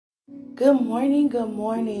Good morning, good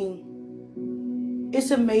morning.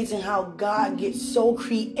 It's amazing how God gets so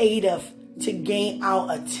creative to gain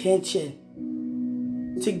our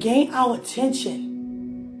attention. To gain our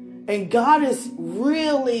attention. And God is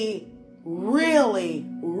really, really,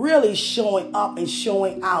 really showing up and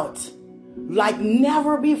showing out like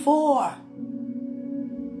never before.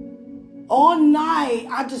 All night,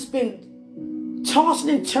 I've just been tossing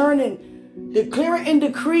and turning, declaring and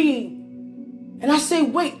decreeing. And I say,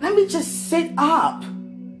 wait, let me just sit up.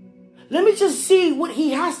 Let me just see what he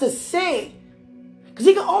has to say. Because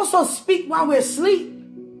he can also speak while we're asleep.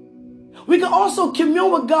 We can also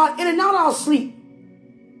commune with God in and out of our sleep.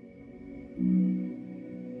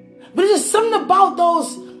 But it's just something about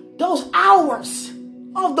those hours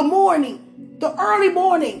of the morning, the early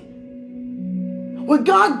morning, when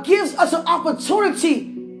God gives us an opportunity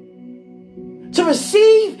to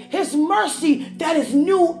receive his mercy that is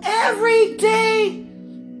new every day.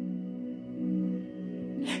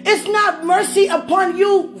 It's not mercy upon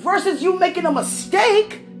you versus you making a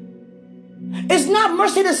mistake. It's not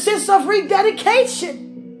mercy in the sense of rededication.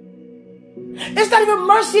 It's not even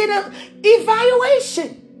mercy in the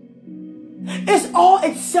evaluation. It's all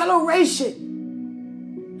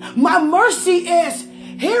acceleration. My mercy is,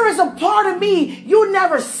 here is a part of me you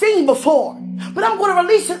never seen before. But I'm going to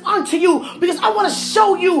release it unto you because I want to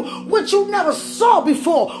show you what you never saw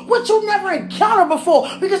before, what you never encountered before,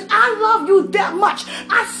 because I love you that much.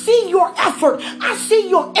 I see your effort. I see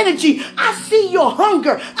your energy. I see your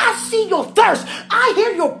hunger. I see your thirst. I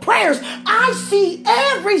hear your prayers. I see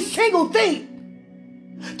every single thing.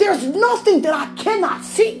 There's nothing that I cannot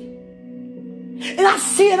see. And I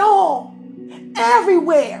see it all.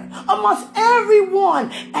 Everywhere, amongst everyone,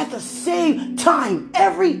 at the same time,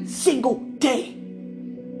 every single day.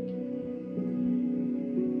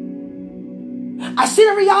 I see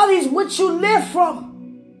the realities which you live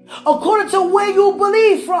from, according to where you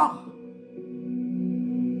believe from.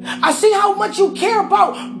 I see how much you care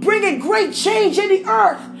about bringing great change in the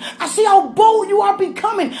earth. I see how bold you are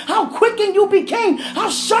becoming, how quickened you became, how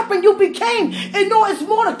sharpened you became, and know it's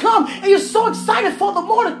more to come. And you're so excited for the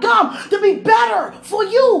more to come, to be better for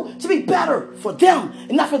you, to be better for them,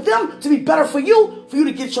 and not for them to be better for you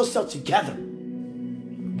to get yourself together.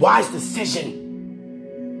 Wise decision.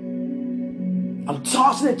 I'm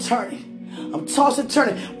tossing and turning.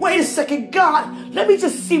 Wait a second, God. Let me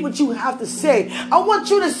just see what you have to say. I want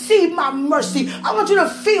you to see my mercy. I want you to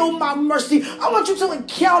feel my mercy. I want you to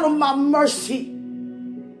encounter my mercy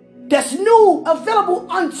that's new, available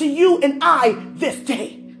unto you and I this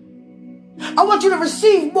day. I want you to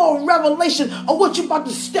receive more revelation of what you're about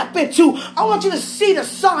to step into. I want you to see the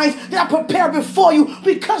signs that I prepared before you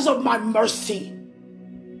because of my mercy.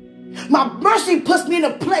 My mercy puts me in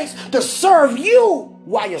a place to serve you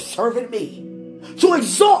while you're serving me, to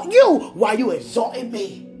exalt you while you exalting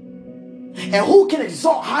me. And who can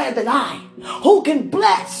exalt higher than I? Who can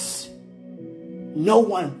bless? No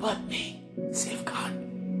one but me, save God.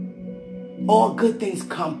 All good things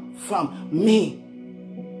come from me.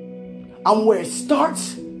 I'm where it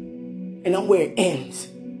starts and I'm where it ends.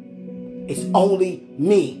 It's only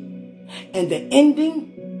me. And the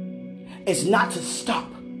ending is not to stop.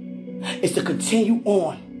 It's to continue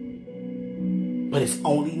on. But it's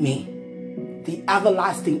only me. The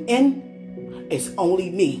everlasting end is only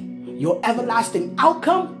me. Your everlasting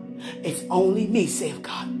outcome is only me, save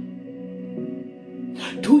God.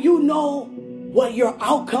 Do you know what your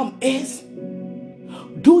outcome is?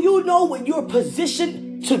 Do you know what you're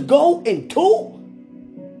positioned to go and do?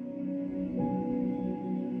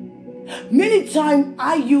 Many times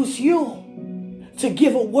I use you to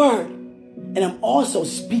give a word, and I'm also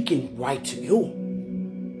speaking right to you.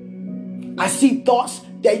 I see thoughts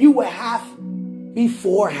that you will have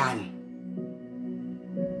beforehand.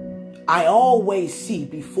 I always see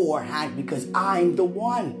beforehand because I'm the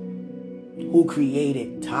one who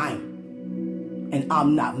created time. And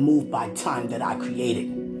I'm not moved by time that I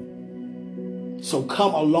created. So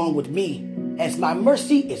come along with me as my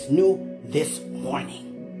mercy is new this morning.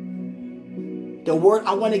 The word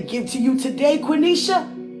I want to give to you today, Quenisha,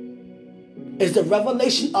 is the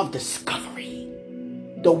revelation of discovery.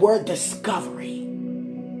 The word discovery.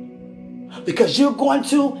 Because you're going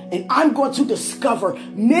to, and I'm going to discover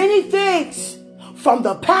many things from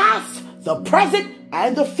the past, the present,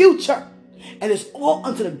 and the future. And it's all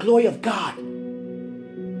unto the glory of God.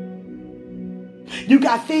 You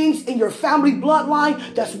got things in your family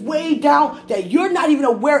bloodline that's way down that you're not even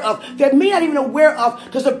aware of, that me not even aware of,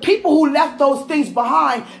 because the people who left those things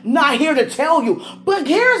behind not here to tell you. But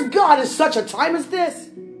here's God in such a time as this.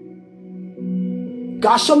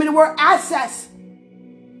 God showed me the word assets.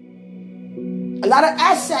 A lot of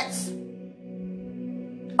assets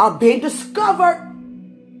are being discovered.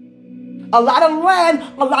 A lot of land,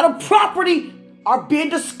 a lot of property are being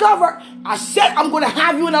discovered. I said I'm going to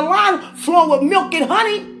have you in a line flowing with milk and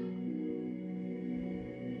honey.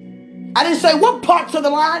 I didn't say what parts of the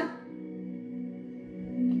line.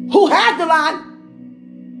 Who had the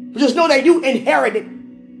line? Just know that you inherited.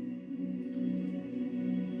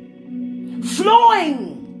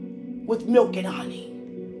 Flowing with milk and honey.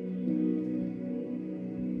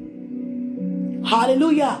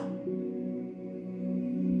 Hallelujah.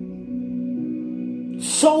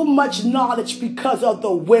 So much knowledge because of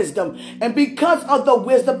the wisdom. And because of the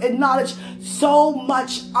wisdom and knowledge, so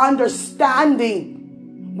much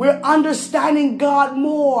understanding. We're understanding God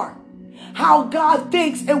more. How God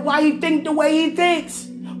thinks and why he thinks the way he thinks.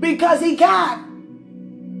 Because he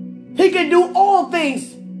can. He can do all things.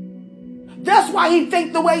 That's why he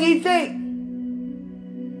thinks the way he thinks.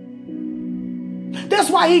 That's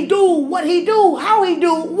why he do what he do, how he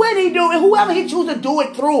do, when he do, and whoever he chooses to do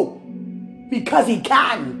it through. Because he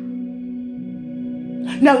can.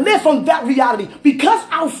 Now live from that reality. Because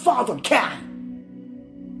our Father can.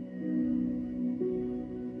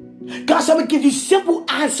 God, I'm going to give you simple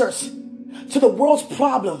answers to the world's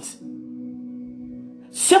problems.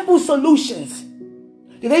 Simple solutions.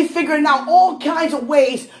 They figuring out all kinds of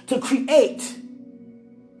ways to create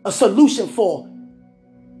a solution for.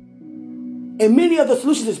 And many of the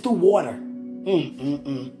solutions is through water.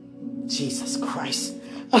 Jesus Christ.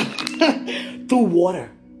 Through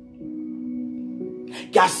water.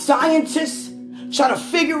 Got scientists trying to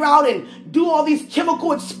figure out and do all these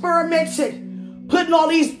chemical experiments and putting all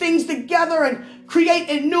these things together and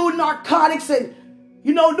creating new narcotics and,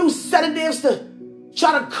 new sedatives to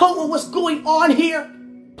try to cope with what's going on here.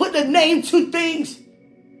 Put the name to things.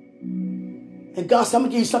 And God said, I'm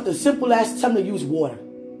going to give you something simple as time to use water.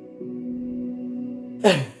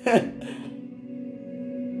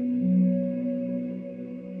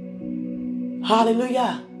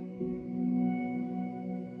 Hallelujah.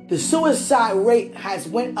 The suicide rate has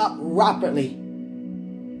went up rapidly.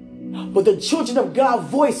 But the children of God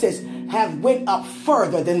voices have went up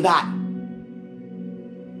further than that.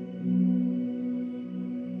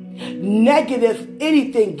 Negative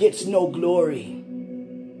anything gets no glory.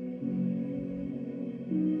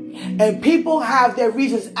 And people have their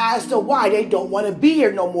reasons as to why they don't want to be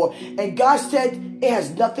here no more. And God said it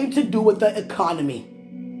has nothing to do with the economy.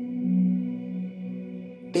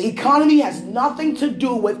 The economy has nothing to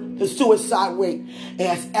do with the suicide rate. It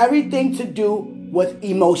has everything to do with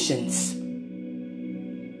emotions.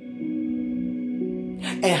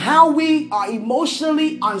 And how we are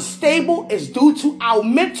emotionally unstable is due to our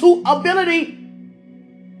mental ability.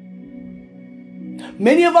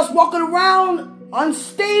 Many of us walking around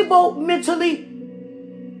unstable mentally.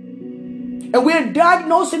 And we're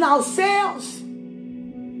diagnosing ourselves.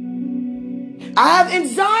 I have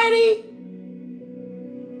anxiety.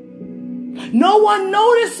 No one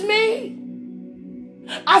noticed me.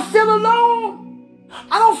 I feel alone.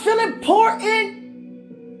 I don't feel important.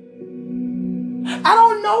 I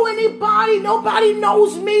don't know anybody. Nobody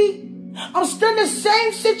knows me. I'm still in the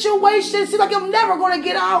same situation. Seems like I'm never going to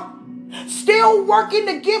get out. Still working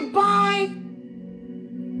to get by.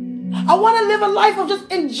 I want to live a life of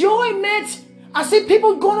just enjoyment. I see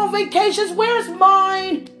people going on vacations. Where's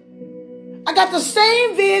mine? I got the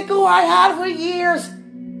same vehicle I had for years.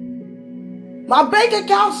 My bank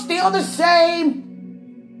account's still the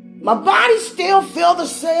same. My body still feels the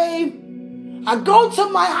same. I go to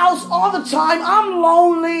my house all the time. I'm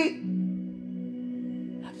lonely.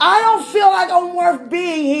 I don't feel like I'm worth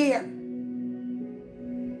being here.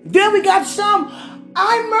 Then we got some.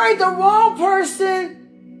 I married the wrong person.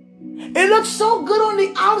 It looks so good on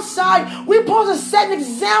the outside. We're supposed to set an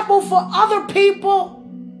example for other people.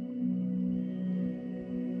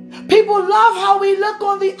 People love how we look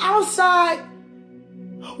on the outside.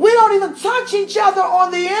 We don't even touch each other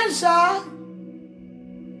on the inside.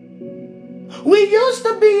 We used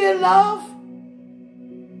to be in love.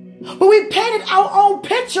 But we painted our own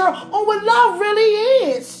picture on what love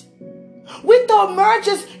really is. We thought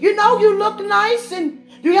marriages, you look nice and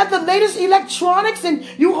you have the latest electronics and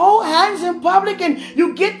you hold hands in public and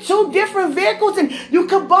you get 2 different vehicles and you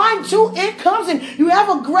combine 2 incomes and you have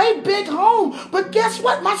a great big home. But guess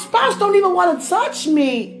what? My spouse don't even want to touch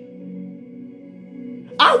me.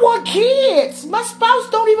 I want kids. My spouse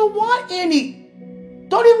don't even want any.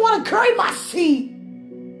 Don't even want to carry my seed.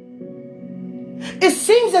 It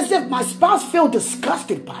seems as if my spouse feels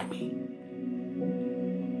disgusted by me.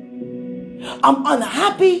 I'm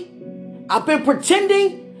unhappy. I've been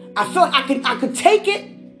pretending. I feel like I could take it.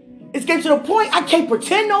 It's getting to the point I can't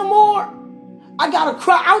pretend no more. I got to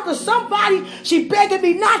cry out to somebody. She begging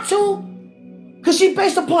me not to. Because she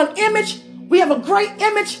based upon image. We have a great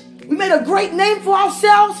image. We made a great name for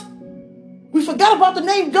ourselves. We forgot about the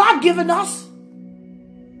name God given us.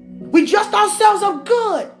 We dressed ourselves up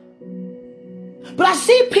good. But I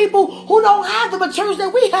see people who don't have the materials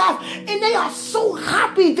that we have, and they are so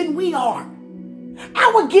happy than we are.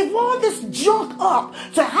 I would give all this junk up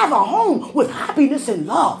to have a home with happiness and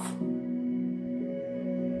love.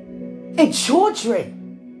 And children.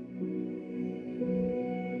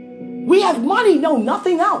 We have money, no,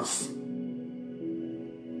 nothing else.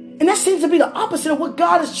 And that seems to be the opposite of what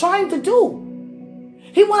God is trying to do.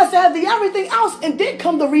 He wants us to have the everything else, and then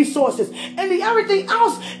come the resources. And the everything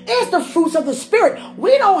else is the fruits of the Spirit.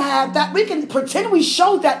 We don't have that. We can pretend we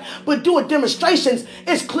show that, but doing demonstrations,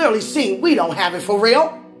 it's clearly seen we don't have it for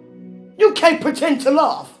real. You can't pretend to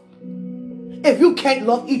love if you can't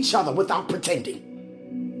love each other without pretending.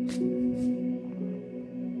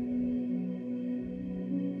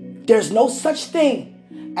 There's no such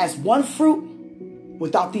thing as one fruit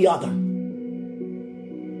without the other.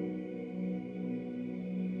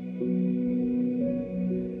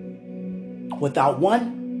 Without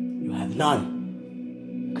one, you have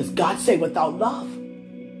none. Because God said without love,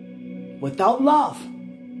 you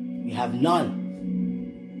have none.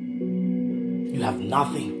 You have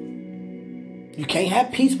nothing. You can't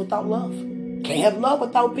have peace without love. Can't have love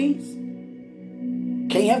without peace.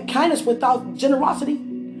 Can't have kindness without generosity.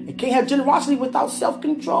 You can't have generosity without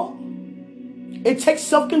self-control. It takes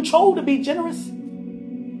self-control to be generous.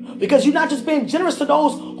 Because you're not just being generous to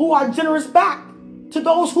those who are generous back. To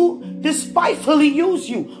those who despitefully use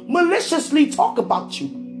you, maliciously talk about you.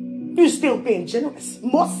 You're still being generous.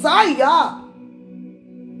 Messiah.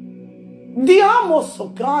 Diamos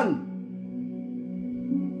Okan.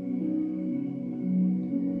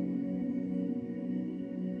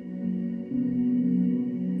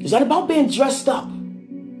 It's not about being dressed up.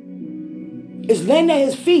 It's laying at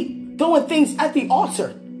his feet, throwing things at the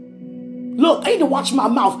altar. Look, I need to watch my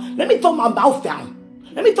mouth. Let me throw my mouth down.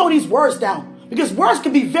 Let me throw these words down. Because words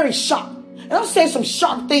can be very sharp. And I'm saying some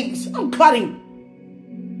sharp things. I'm cutting.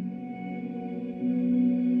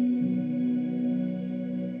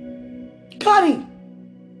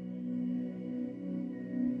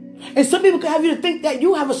 And some people can have you to think that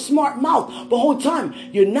you have a smart mouth. But the whole time,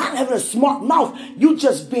 you're not having a smart mouth. You're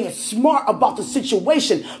just being smart about the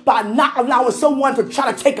situation by not allowing someone to try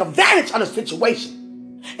to take advantage of the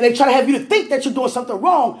situation. And they try to have you to think that you're doing something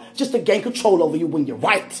wrong just to gain control over you when you're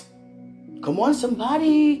right. Come on,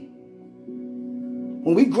 somebody.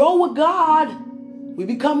 When we grow with God, we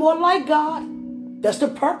become more like God. That's the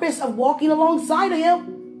purpose of walking alongside of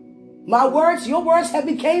him. My words, your words have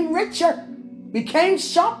become richer, became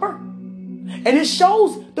sharper. And it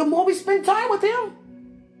shows the more we spend time with him.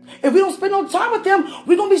 If we don't spend no time with him,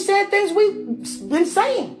 we're going to be saying things we've been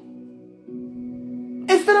saying.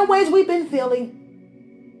 And feeling ways we've been feeling.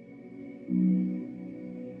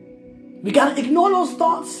 We got to ignore those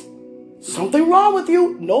thoughts. Something wrong with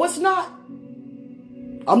you. No, it's not.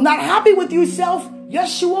 I'm not happy with you, self.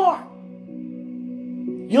 Yes, you are.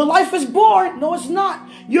 Your life is boring. No, it's not.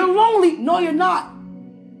 You're lonely. No, you're not.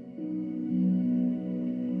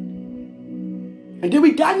 And then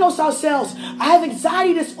we diagnose ourselves. I have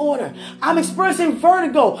anxiety disorder. I'm experiencing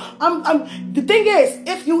vertigo. The thing is,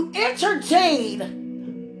 if you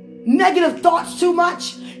entertain negative thoughts too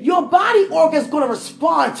much, your body organ is going to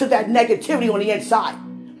respond to that negativity on the inside.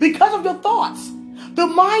 Because of your thoughts. The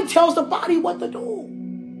mind tells the body what to do.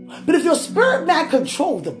 But if your spirit man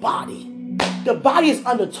controls the body is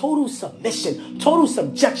under total submission, total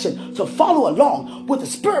subjection to follow along with the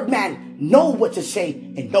spirit man know what to say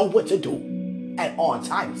and know what to do at all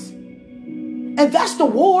times. And that's the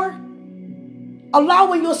war.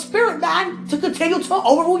 Allowing your spirit man to continue to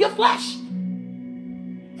overrule your flesh.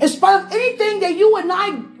 In spite of anything that you and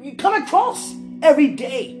I come across every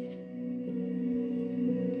day.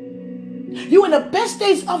 You in the best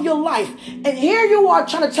days of your life, and here you are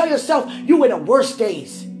trying to tell yourself you in the worst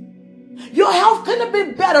days. Your health couldn't have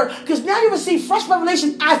been better because now you receive fresh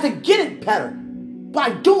revelation as to get it better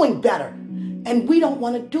by doing better. And we don't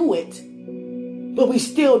want to do it, but we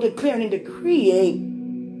still declaring and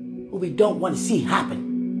decreeing what we don't want to see happen.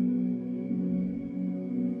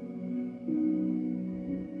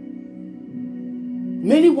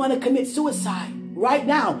 Many want to commit suicide right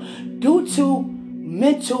now due to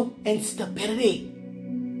mental instability.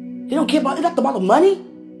 They don't care about it's not about the money.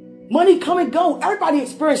 Money come and go. Everybody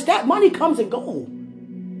experienced that. Money comes and go.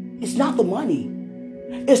 It's not the money.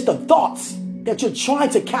 It's the thoughts that you're trying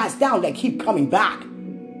to cast down that keep coming back.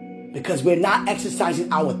 Because we're not exercising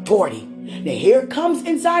our authority Now here comes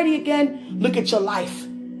anxiety again. Look at your life.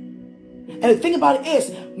 And the thing about it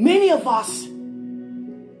is, many of us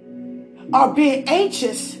are being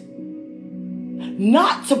anxious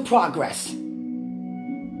not to progress,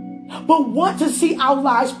 but want to see our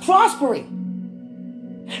lives prospering.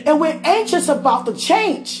 And we're anxious about the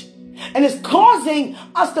change. And it's causing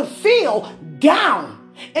us to feel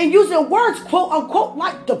down. And using words, quote unquote,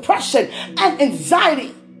 like depression and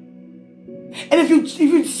anxiety. And if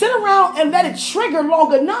you sit around and let it trigger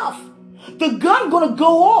long enough, the gun's going to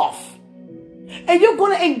go off. And you're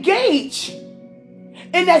going to engage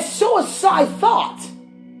in that suicide thought.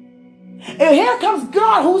 And here comes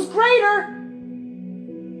God, who's greater,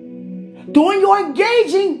 doing your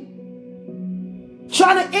engaging,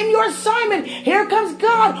 trying to end your assignment. Here comes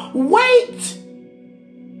God. Wait.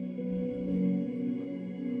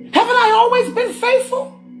 Haven't I always been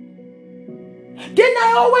faithful? Didn't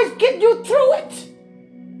I always get you through it?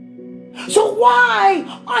 So why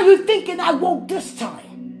are you thinking I won't this time?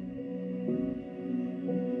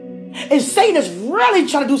 And Satan is really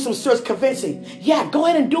trying to do some serious convincing. Yeah, go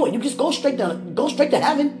ahead and do it. You just go straight to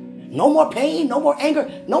heaven. No more pain, no more anger.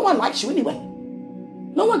 No one likes you anyway.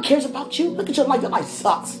 No one cares about you. Look at your life. Your life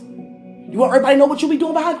sucks. You want everybody to know what you be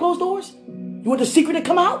doing behind closed doors? You want the secret to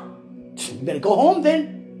come out? You better go home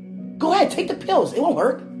then. Go ahead, take the pills. It won't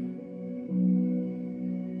hurt.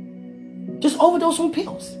 Just overdose on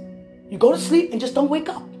pills. You go to sleep and just don't wake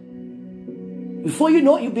up. Before you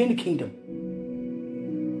know it, you'll be in the kingdom.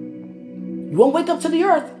 You won't wake up to the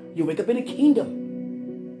earth. You wake up in the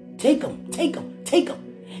kingdom. Take them, take them, take them.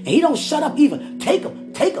 And he don't shut up even. Take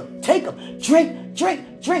them, take them, take them. Drink,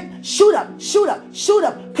 drink, drink. Shoot up, shoot up, shoot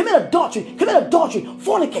up. Commit adultery,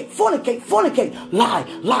 fornicate, fornicate, fornicate. Lie,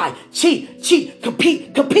 lie, cheat, cheat,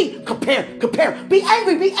 compete, compete, compare, compare. Be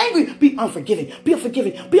angry, be angry. Be unforgiving, be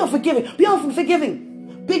unforgiving, be unforgiving, be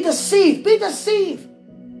unforgiving. Be deceived, be deceived.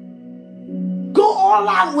 Go all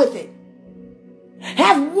out with it.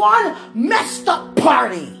 Have one messed up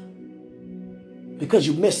party because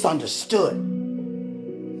you misunderstood.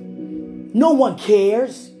 No one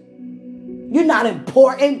cares. You're not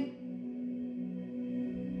important.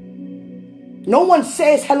 No one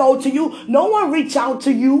says hello to you. No one reach out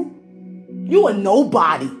to you. You are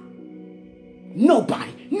nobody.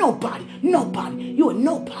 Nobody, nobody, nobody. You are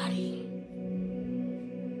nobody.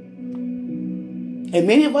 And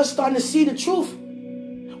many of us starting to see the truth.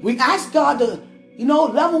 We ask God to,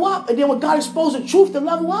 level up. And then when God exposed the truth to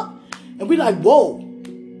level up, and we like, whoa,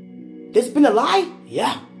 this been a lie?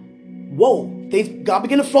 Yeah. Whoa. God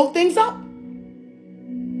began to float things up.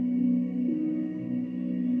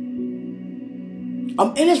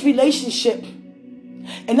 I'm in this relationship,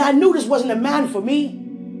 and I knew this wasn't a man for me.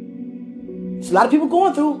 There's a lot of people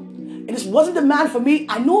going through, and this wasn't the man for me.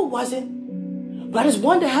 I knew it wasn't, but I just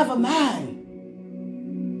wanted to have a man.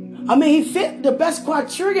 I mean, he fit the best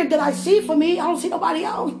criteria that I see for me. I don't see nobody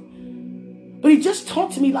else. But he just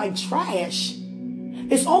talked to me like trash.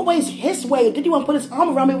 It's always his way. Did he want to put his arm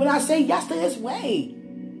around me when I say yes to his way?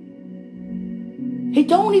 He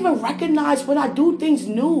don't even recognize when I do things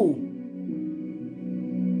new.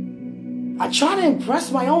 I try to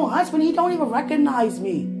impress my own husband. He don't even recognize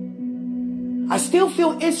me. I still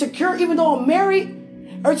feel insecure even though I'm married.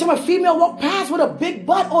 Every time a female walk past with a big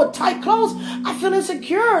butt or tight clothes, I feel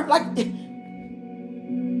insecure. Like,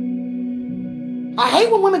 I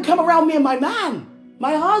hate when women come around me and my man,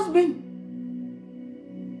 my husband.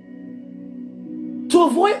 To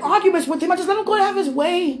avoid arguments with him, I just let him go and have his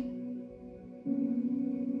way.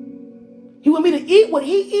 He want me to eat what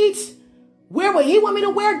he eats, wear what he want me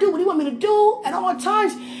to wear, do what he want me to do at all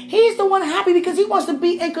times. He's the one happy because he wants to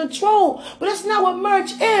be in control. But that's not what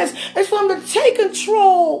marriage is. It's for him to take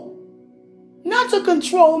control, not to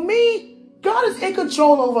control me. God is in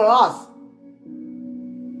control over us.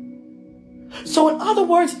 So in other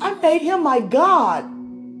words, I made him my God.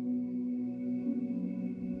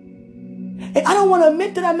 And I don't want to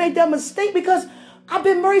admit that I made that mistake because I've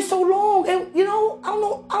been married so long. And, I don't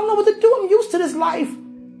know what to do. I'm used to this life.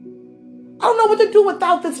 I don't know what to do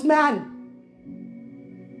without this man.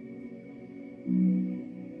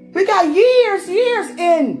 We got years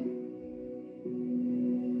in.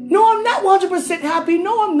 No, I'm not 100% happy.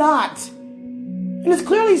 No, I'm not. And it's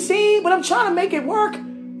clearly seen, but I'm trying to make it work.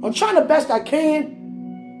 I'm trying the best I can.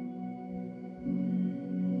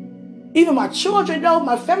 Even my children know,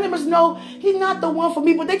 my family members know, he's not the one for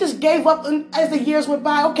me, but they just gave up as the years went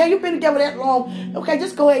by. Okay, you've been together that long. Okay,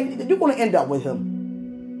 just go ahead. You're going to end up with him.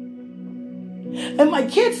 And my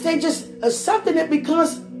kids, they just accepted it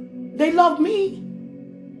because they love me.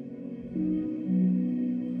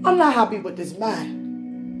 I'm not happy with this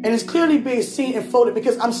man. And it's clearly being seen and floated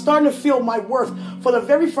because I'm starting to feel my worth for the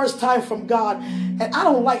very first time from God. And I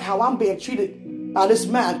don't like how I'm being treated by this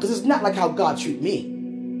man because it's not like how God treats me.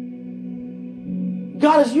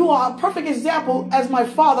 God, as you are a perfect example as my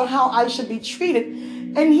father, how I should be treated.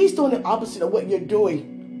 And he's doing the opposite of what you're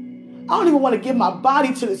doing. I don't even want to give my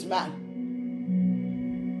body to this man.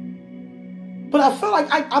 But I feel like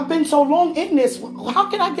I've been so long in this. How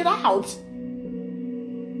can I get out?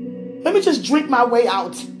 Let me just drink my way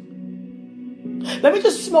out. Let me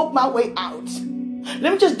just smoke my way out.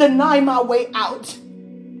 Let me just deny my way out.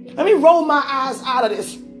 Let me roll my eyes out of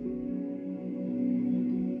this.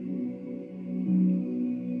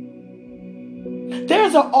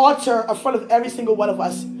 There's an altar in front of every single one of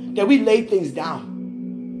us that we lay things down.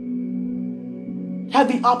 Have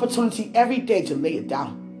the opportunity every day to lay it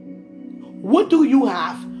down. What do you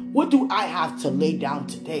have? What do I have to lay down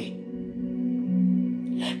today?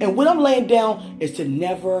 And what I'm laying down is to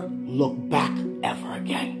never look back ever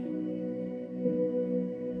again.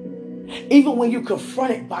 Even when you're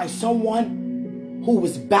confronted by someone who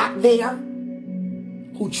was back there,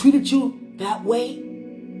 who treated you that way.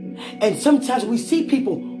 And sometimes we see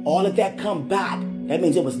people, all of that come back. That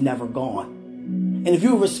means it was never gone. And if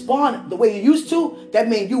you respond the way you used to, that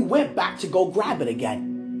means you went back to go grab it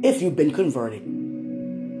again. If you've been converted.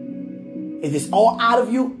 If it's all out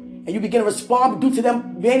of you, and you begin to respond due to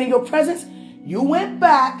them being in your presence, you went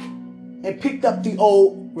back and picked up the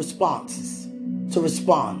old responses to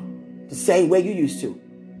respond the same way you used to.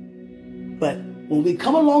 But when we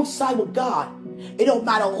come alongside with God, it don't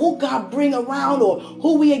matter who God bring around or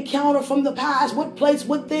who we encounter from the past, what place,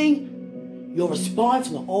 what thing, your response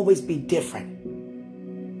will always be different.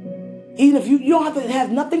 Even if you don't have to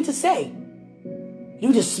have nothing to say.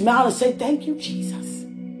 You just smile and say, thank you, Jesus.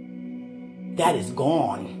 That is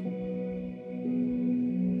gone.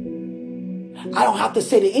 I don't have to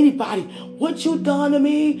say to anybody, what you done to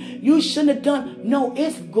me, you shouldn't have done. No,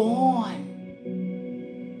 it's gone.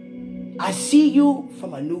 I see you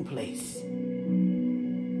from a new place.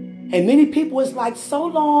 And many people is like, so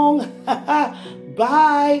long,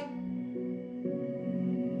 bye.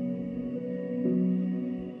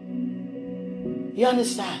 You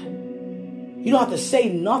understand? You don't have to say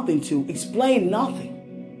nothing to, explain nothing.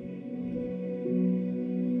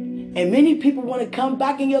 And many people want to come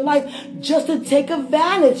back in your life just to take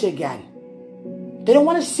advantage again. They don't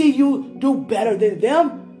want to see you do better than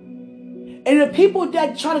them. And the people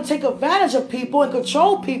that try to take advantage of people and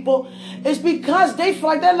control people is because they feel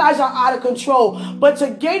like their lives are out of control. But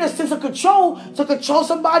to gain a sense of control, to control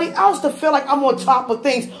somebody else, to feel like I'm on top of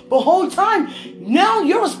things. But the whole time, now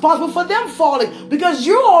you're responsible for them falling because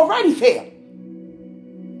you're already there.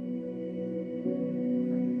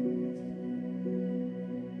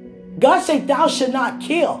 God said, thou shalt not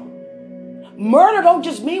kill. Murder don't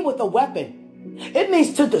just mean with a weapon. It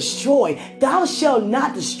means to destroy. Thou shalt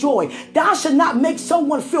not destroy. Thou shalt not make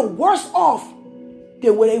someone feel worse off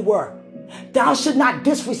than where they were. Thou shalt not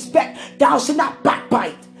disrespect. Thou shalt not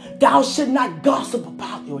backbite. Thou shalt not gossip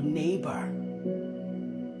about your neighbor.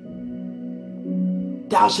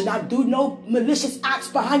 Thou shalt not do no malicious acts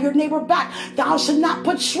behind your neighbor's back. Thou shalt not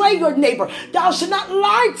betray your neighbor. Thou shalt not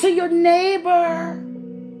lie to your neighbor.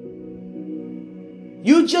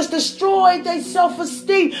 You just destroyed their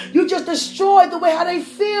self-esteem. You just destroyed the way how they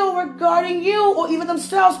feel regarding you or even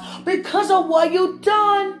themselves because of what you've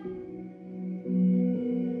done.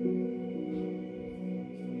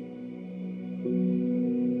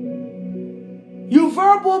 You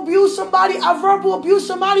verbal abuse somebody, I verbal abuse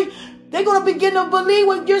somebody, they're going to begin to believe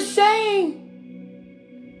what you're saying.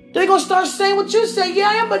 They're going to start saying what you say. Yeah,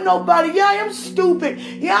 I am a nobody. Yeah, I am stupid.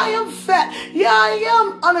 Yeah, I am fat. Yeah, I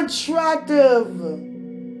am unattractive.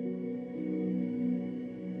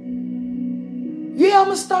 Yeah, I'm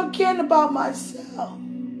going to stop caring about myself.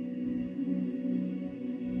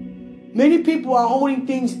 Many people are holding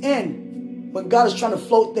things in when God is trying to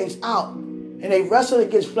float things out. And they wrestle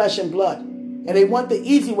against flesh and blood. And they want the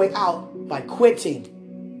easy way out by quitting.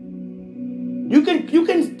 You can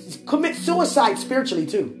commit suicide spiritually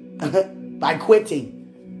too. By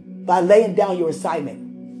quitting. By laying down your assignment.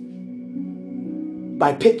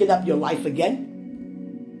 By picking up your life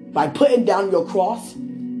again. By putting down your cross.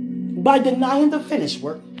 By denying the finished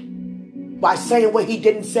work. By saying what he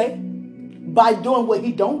didn't say. By doing what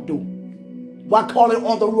he don't do. By calling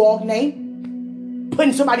on the wrong name.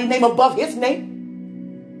 Putting somebody's name above his name.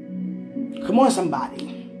 Come on, somebody.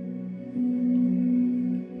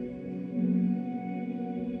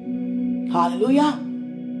 Hallelujah.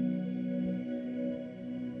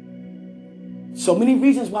 So many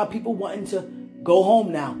reasons why people wanting to go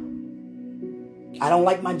home now. I don't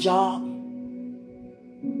like my job.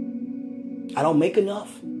 I don't make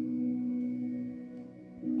enough.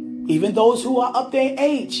 Even those who are up there in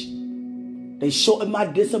age, they shorten my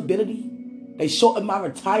disability. They shorten my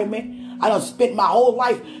retirement. I done spent my whole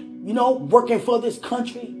life, working for this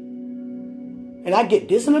country. And I get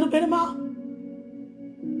this little bit amount.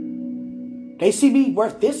 They see me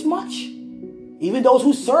worth this much. Even those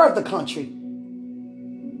who serve the country.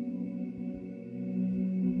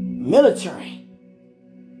 Military.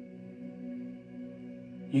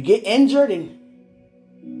 You get injured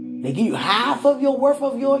and they give you half of your worth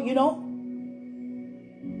of your,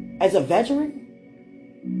 as a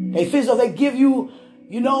veteran. They feel as though they give you,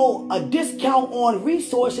 a discount on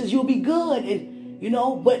resources, you'll be good. And,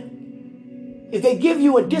 but if they give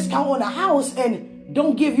you a discount on the house and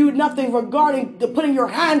don't give you nothing regarding to putting your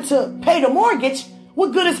hand to pay the mortgage,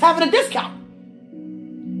 what good is having a discount?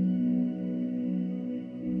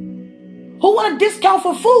 Who want a discount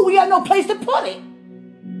for food when you have no place to put it?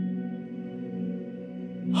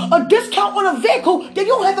 A discount on a vehicle that you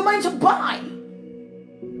don't have the money to buy.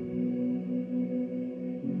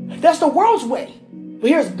 That's the world's way. But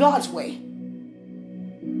here's God's way.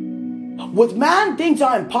 With man, things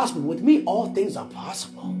are impossible. With me, all things are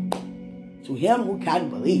possible. To him who can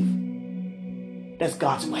believe. That's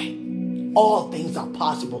God's way. All things are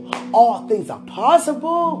possible. All things are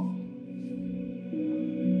possible.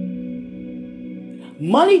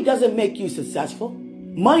 Money doesn't make you successful.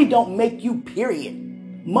 Money don't make you, period.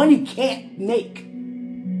 Money can't make.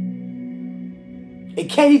 It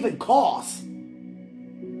can't even cause.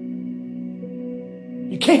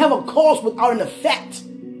 You can't have a cause without an effect.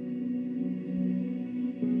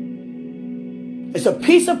 It's a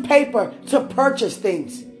piece of paper to purchase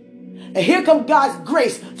things. And here comes God's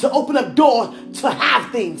grace to open up doors to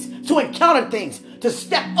have things, to encounter things, to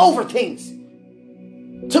step over things,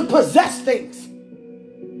 to possess things.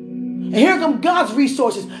 And here come God's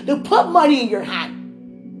resources to put money in your hand.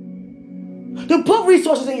 To put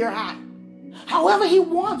resources in your hand. However he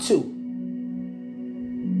wants to.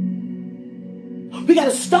 We got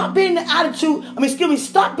to stop being in the attitude.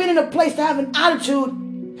 Stop being in a place to have an attitude.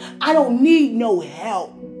 I don't need no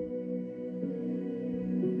help.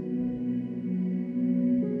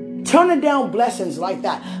 Turning down blessings like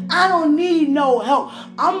that. I don't need no help.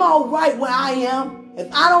 I'm all right where I am.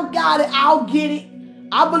 If I don't got it, I'll get it.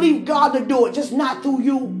 I believe God to do it, just not through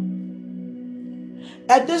you.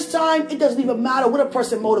 At this time, it doesn't even matter what a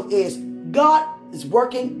person's motive is. God is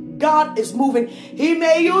working. God is moving. He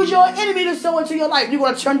may use your enemy to sow into your life. You're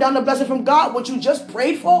going to turn down the blessing from God, what you just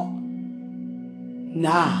prayed for?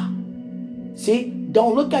 Nah. See,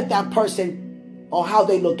 don't look at that person on how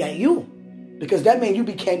they look at you. Because that means you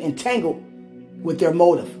became entangled with their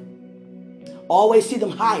motive. Always see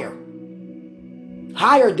them higher.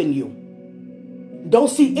 Higher than you. Don't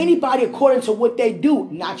see anybody according to what they do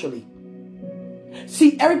naturally.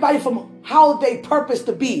 See everybody from how they purpose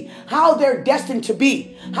to be, how they're destined to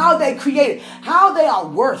be, how they created, how they are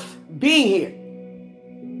worth being here.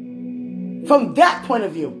 From that point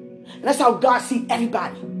of view. And that's how God sees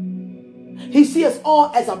everybody. He sees us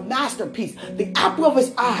all as a masterpiece, the apple of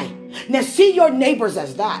his eye. Now see your neighbors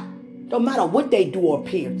as that. No matter what they do or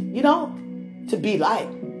appear, to be like.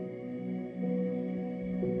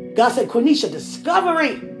 God said, Quenisha,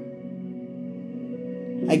 discovery.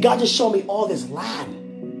 And God just showed me all this land.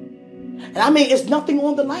 And it's nothing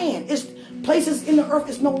on the land. It's places in the earth,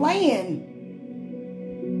 it's no land.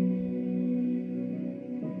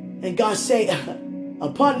 And God said,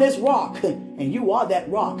 upon this rock, and you are that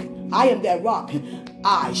rock, I am that rock,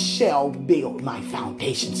 I shall build my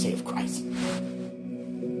foundation, saith Christ.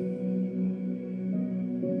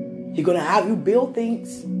 He's going to have you build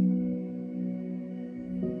things.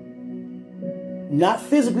 Not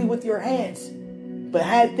physically with your hands, but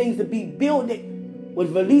had things to be building,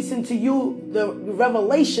 with releasing to you the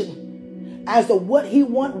revelation as to what he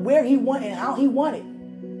want, where he want, and how he want it.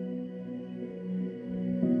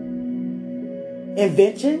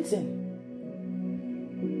 Inventions, and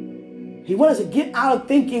he wants us to get out of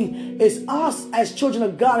thinking it's us as children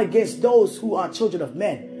of God against those who are children of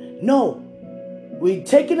men. No, we're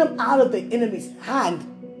taking them out of the enemy's hand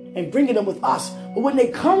and bringing them with us. But when they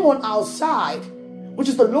come on our side, which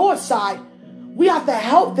is the Lord's side, we have to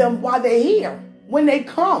help them while they're here, when they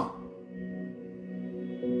come.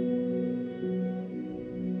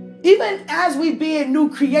 Even as we being new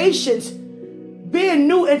creations, being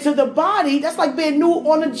new into the body, that's like being new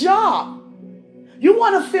on a job. You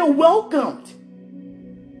want to feel welcomed.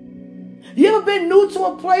 You ever been new to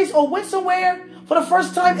a place or went somewhere for the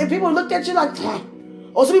first time and people looked at you like,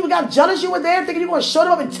 or some people got jealous you were there thinking you're going to show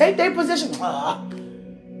them up and take their position?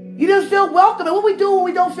 You didn't feel welcome. And what we do when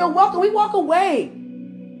we don't feel welcome, we walk away.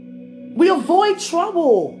 We avoid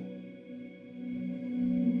trouble.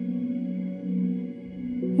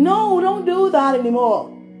 No, don't do that anymore.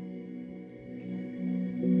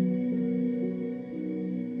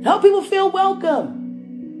 Help people feel welcome.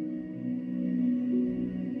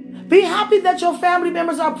 Be happy that your family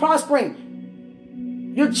members are prospering.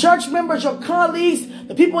 Your church members, your colleagues,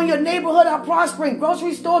 the people in your neighborhood are prospering.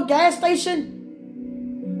 Grocery store, gas station.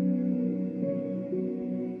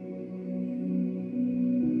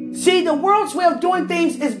 See, the world's way of doing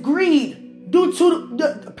things is greed due to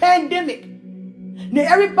the pandemic. Now,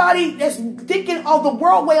 everybody that's thinking of the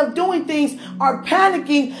world way of doing things are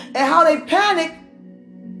panicking, and how they panic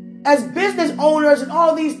as business owners and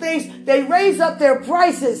all these things, they raise up their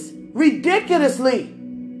prices ridiculously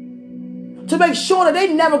to make sure that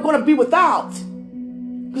they're never going to be without.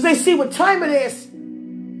 Because they see what time it is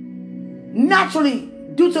naturally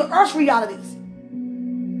due to earth's realities.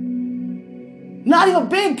 Not even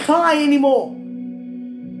being kind anymore.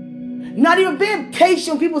 Not even being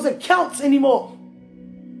patient with people's accounts anymore.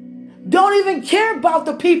 Don't even care about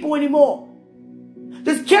the people anymore.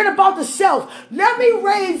 Just caring about the self. Let me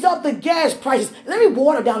raise up the gas prices. Let me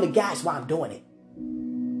water down the gas while I'm doing it,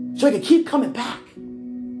 so it can keep coming back.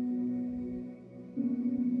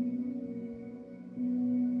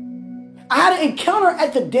 I had an encounter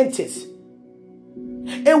at the dentist.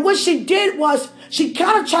 And what she did was she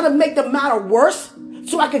kind of tried to make the matter worse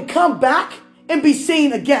so I could come back and be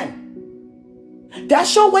seen again.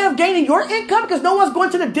 That's your way of gaining your income, because no one's going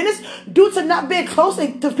to the dentist due to not being close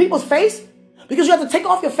to people's face, because you have to take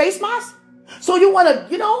off your face mask. So you want to,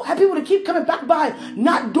 have people to keep coming back by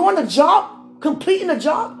not doing the job, completing the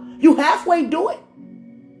job. You halfway do it.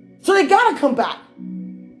 So they got to come back.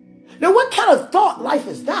 Now, what kind of thought life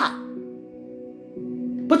is that?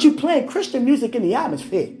 But you playing Christian music in the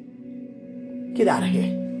atmosphere. Get out of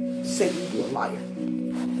here. Satan, you're a liar.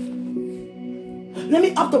 Let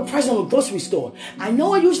me up the price on the grocery store. I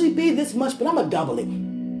know it usually be this much, but I'm going to double it.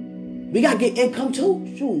 We got to get income too.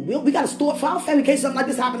 Shoot, we got to store it for our family in case something like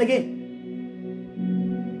this happen again.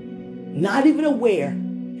 Not even aware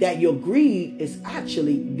that your greed is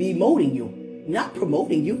actually demoting you, not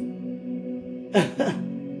promoting you.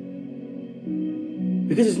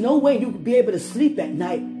 Because there's no way you could be able to sleep at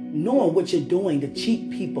night knowing what you're doing to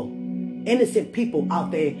cheat people, innocent people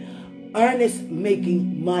out there, honest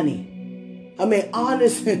making money.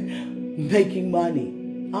 Honest making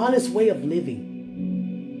money, honest way of living.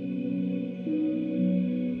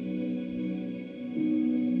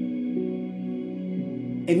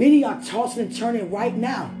 And many are tossing and turning right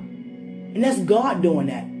now. And that's God doing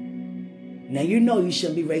that. Now you know you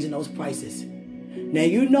shouldn't be raising those prices. Now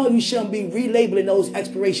you know you shouldn't be relabeling those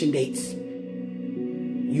expiration dates.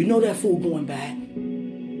 You know that food going bad.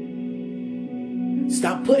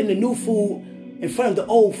 Stop putting the new food in front of the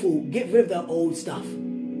old food. Get rid of the old stuff.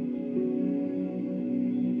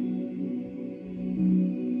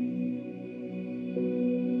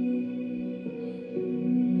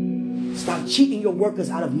 Stop cheating your workers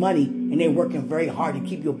out of money, and they're working very hard to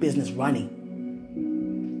keep your business running.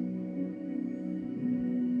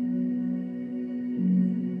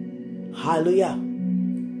 Hallelujah.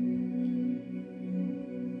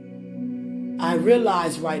 I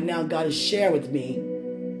realize right now God has shared with me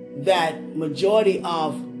that majority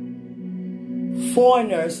of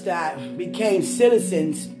foreigners that became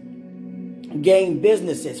citizens gained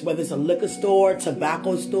businesses, whether it's a liquor store,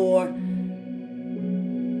 tobacco store.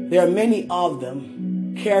 There are many of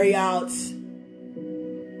them. Carryouts.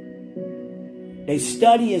 They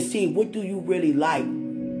study and see what do you really like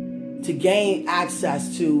to gain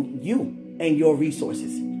access to you and your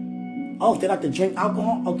resources. Oh, if they like to drink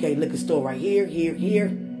alcohol, okay, liquor store right here, here, here.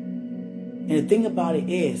 And the thing about it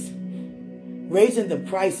is, raising the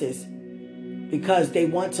prices because they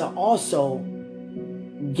want to also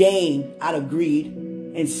gain out of greed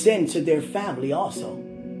and send to their family also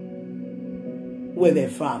where they're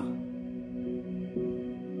from.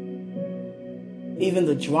 Even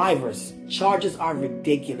the drivers, charges are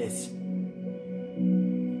ridiculous.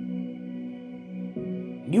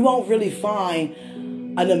 You won't really find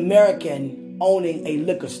an American owning a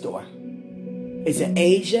liquor store. It's an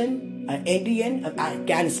Asian, an Indian, an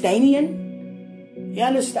Afghanistanian. You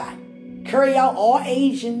understand? Carry out all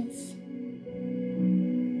Asians.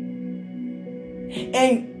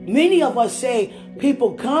 And many of us say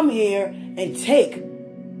people come here and take.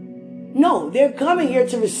 No, they're coming here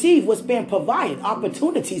to receive what's being provided,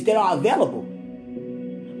 opportunities that are available.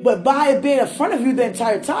 But by it being in front of you the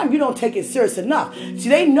entire time, you don't take it serious enough. See,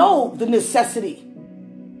 they know the necessity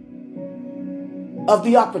of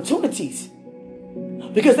the opportunities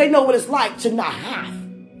because they know what it's like to not have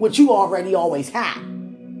what you already always have.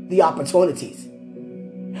 the opportunities.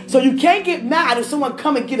 So you can't get mad if someone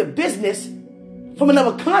come and get a business from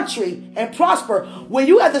another country and prosper when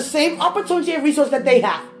you have the same opportunity and resource that they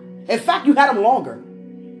have. In fact, you had them longer.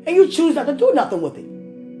 And you choose not to do nothing with it.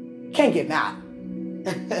 Can't get mad.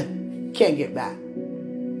 Can't get mad.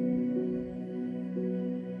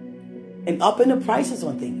 And upping the prices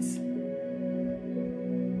on things.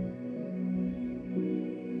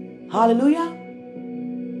 Hallelujah.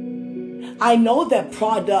 I know that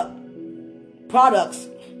products,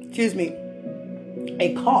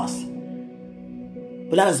 it costs.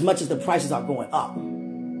 But not as much as the prices are going up.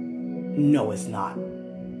 No, it's not.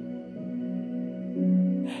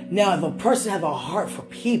 Now, if a person have a heart for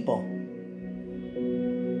people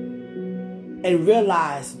and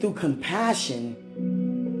realize through compassion,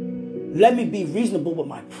 let me be reasonable with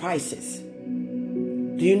my prices.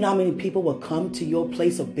 Do you know how many people will come to your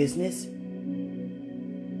place of business?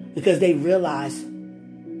 Because they realize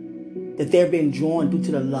that they're being drawn due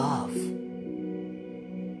to the love,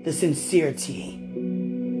 the sincerity,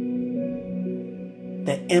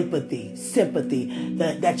 the empathy, sympathy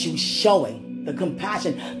that you're showing, the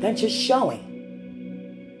compassion that you're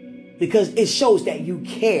showing. Because it shows that you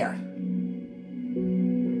care.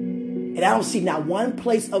 And I don't see not one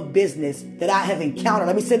place of business that I have encountered.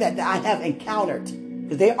 Let me say that I have encountered.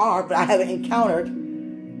 Because they are, but I haven't encountered.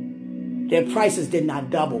 Their prices did not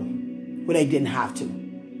double when they didn't have to.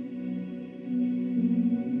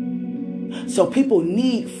 So people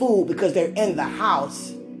need food because they're in the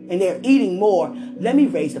house and they're eating more. Let me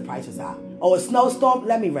raise the prices up. Oh, a snowstorm?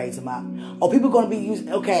 Let me raise them up. Oh, people are going to be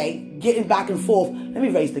getting back and forth. Let me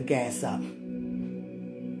raise the gas up.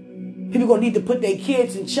 People are going to need to put their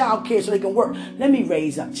kids in child care so they can work. Let me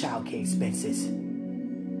raise up child care expenses.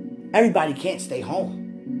 Everybody can't stay home.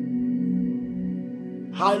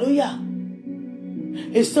 Hallelujah.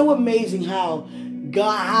 It's so amazing how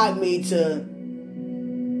God had me to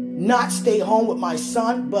not stay home with my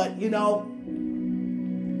son, but he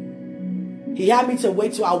had me to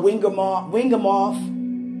wait till I wing him off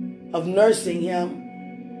of nursing him.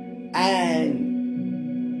 And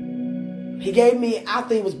he gave me,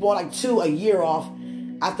 after he was born, like a year off.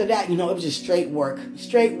 After that, it was just straight work.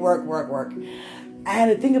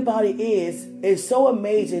 And the thing about it is, it's so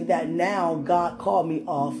amazing that now God called me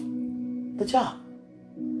off the job.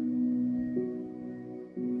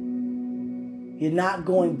 You're not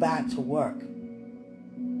going back to work,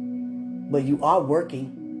 but you are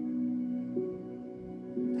working.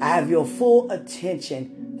 I have your full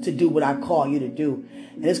attention to do what I call you to do.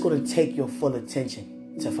 And it's going to take your full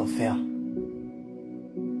attention to fulfill.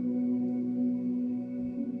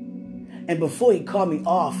 And before he called me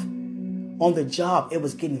off on the job, it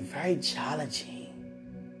was getting very challenging.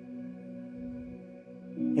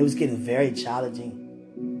 It was getting very challenging.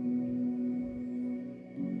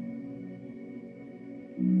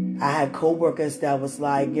 I had co-workers that was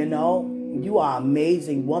like, you are an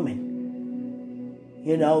amazing woman.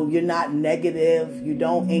 You're not negative. You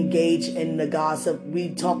don't engage in the gossip.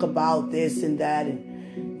 We talk about this and that. And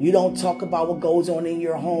you don't talk about what goes on in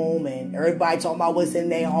your home. And everybody talking about what's in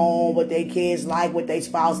their home, what their kids like, what their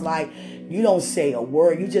spouse like. You don't say a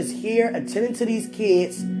word. You just here attending to these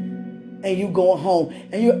kids. And you going home.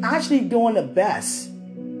 And you're actually doing the best.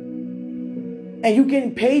 And you're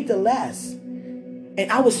getting paid the less. And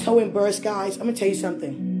I was so embarrassed, guys. I'm going to tell you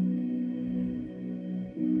something.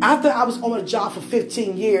 After I was on a job for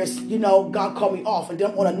 15 years, God called me off. And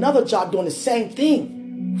then on another job doing the same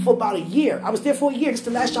thing for about a year. I was there for a year. It's the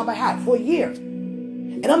last job I had for a year.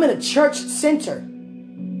 And I'm in a church center.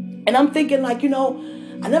 And I'm thinking I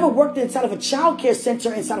never worked inside of a child care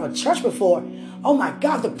center inside of a church before. Oh my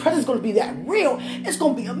God, the presence is going to be that real. It's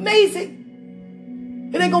going to be amazing.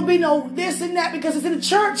 It ain't going to be no this and that because it's in the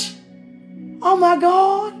church. Oh my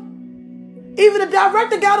God. Even the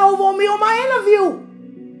director got over on me on my interview.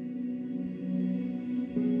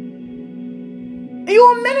 And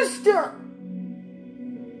you're a minister.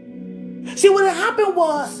 See, what had happened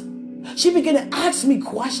was she began to ask me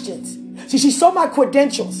questions. See, she saw my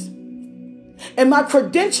credentials. And my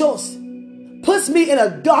credentials puts me in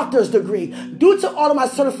a doctor's degree due to all of my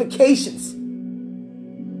certifications.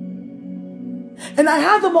 And I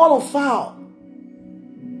have them all on file.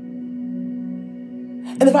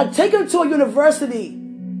 And if I take them to a university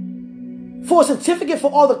for a certificate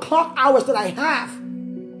for all the clock hours that I have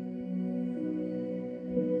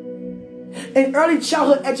in early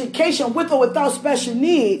childhood education with or without special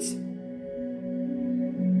needs,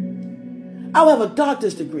 I'll have a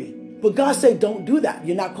doctor's degree. But God said, don't do that.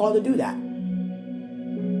 You're not called to do that.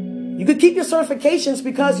 You could keep your certifications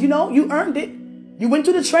because, you earned it. You went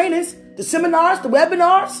to the trainings, the seminars, the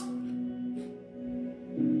webinars.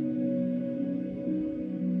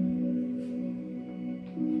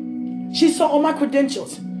 She saw all my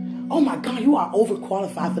credentials. Oh my God, you are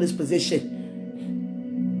overqualified for this position.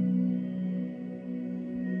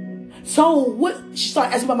 So what? She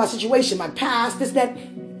started asking about my situation, my past, this, that.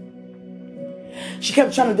 She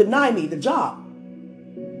kept trying to deny me the job.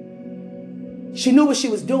 She knew what she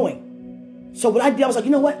was doing. So what I did, I was like,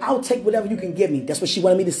 you know what? I'll take whatever you can give me. That's what she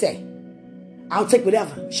wanted me to say. I'll take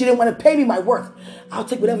whatever. She didn't want to pay me my worth. I'll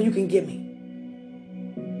take whatever you can give me.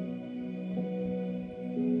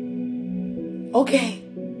 Okay.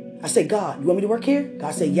 I said, God, you want me to work here?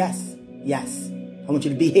 God said, yes. Yes. I want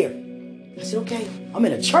you to be here. I said, okay. I'm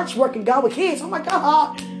in a church working God with kids. Oh my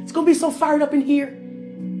God. It's going to be so fired up in here.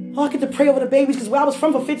 Oh, I get to pray over the babies because where I was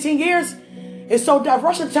from for 15 years, it's so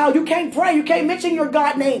versatile. You can't pray. You can't mention your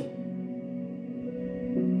God name.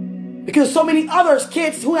 Because so many others,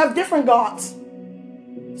 kids who have different gods.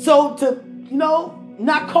 So to,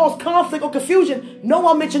 not cause conflict or confusion, no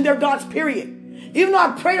one mentioned their gods, period. Even though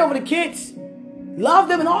I prayed over the kids, love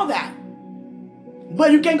them and all that.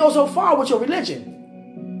 But you can't go so far with your religion.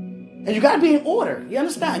 And you got to be in order. You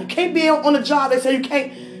understand? You can't be on a job. They say you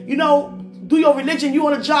can't, do your religion. You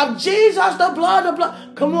on a job. Jesus, the blood, the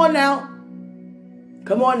blood. Come on now.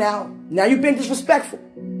 Come on now. Now you've been disrespectful.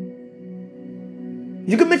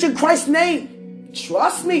 You can mention Christ's name.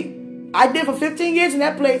 Trust me. I did for 15 years in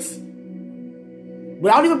that place.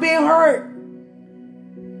 Without even being heard.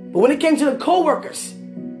 But when it came to the co-workers,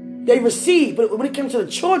 they received. But when it came to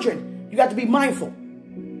the children, you got to be mindful.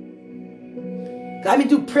 Got me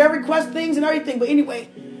do prayer request things and everything. But anyway,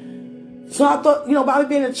 so I thought, by me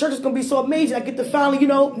being in the church, it's going to be so amazing. I get to finally,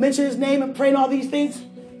 mention his name and pray and all these things.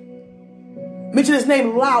 Mention his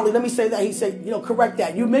name loudly. Let me say that. He said, correct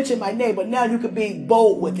that. You mentioned my name, but now you could be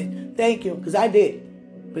bold with it. Thank you, because I did.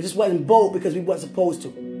 But it just wasn't bold because we wasn't supposed to.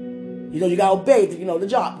 You got to obey, the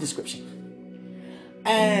job description.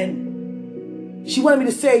 And she wanted me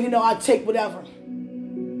to say, I take whatever.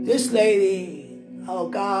 This lady, oh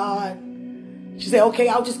God. She said, okay,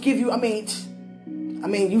 I'll just give you,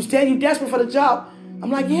 you said you desperate for the job. I'm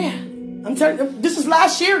like, yeah. I'm telling you, this is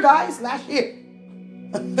last year, guys. Last year.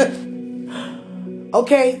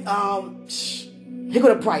 Okay, here go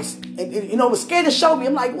the price. And it was scared to show me.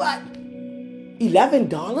 I'm like, what?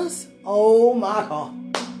 $11? Oh my God.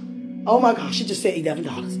 Oh my God, she just said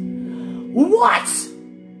 $11. What?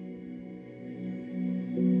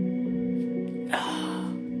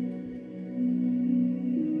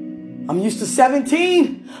 I'm used to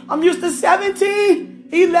 17. I'm used to 17.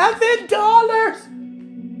 $11.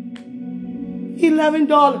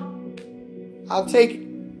 $11. I'll take it.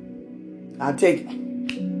 I'll take it.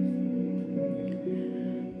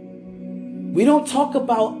 We don't talk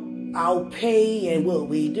about our pay and what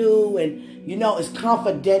we do, and it's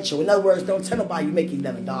confidential. In other words, don't tell nobody you make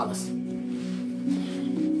 $11.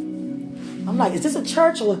 I'm like, is this a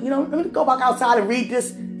church? Or let me go back outside and read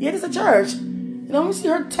this. Yeah, this is a church. Let me see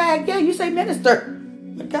her tag. Yeah, you say minister.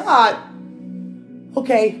 My God.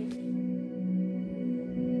 Okay.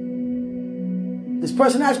 This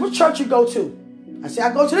person asked, what church you go to? I say,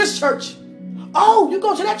 I go to this church. Oh, you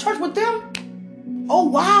go to that church with them? Oh,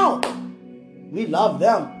 wow. We love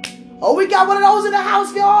them. Oh, we got one of those in the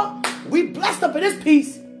house, y'all. We blessed up in this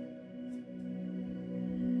piece.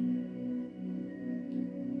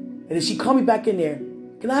 And then she called me back in there.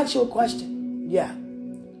 Can I ask you a question? Yeah.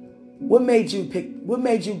 What made you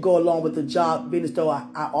go along with the job, being as though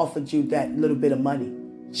I offered you that little bit of money?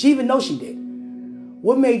 She even knows she did.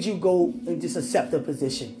 What made you go and just accept the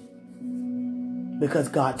position? Because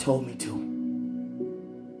God told me to.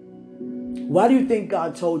 Why do you think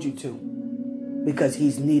God told you to? Because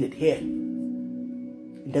he's needed here.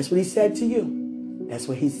 And that's what he said to you. That's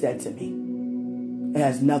what he said to me. It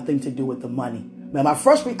has nothing to do with the money. Man, my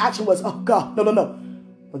first reaction was, oh God, no.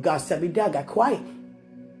 But God set me down, got quiet.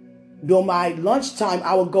 During my lunchtime,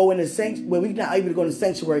 I would go in the sanctuary. Well, we're not able to go in the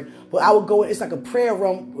sanctuary, but I would go in. It's like a prayer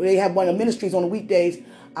room where they have one of the ministries on the weekdays.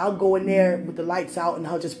 I'll go in there with the lights out and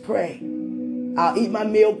I'll just pray. I'll eat my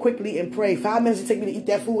meal quickly and pray. 5 minutes to take me to eat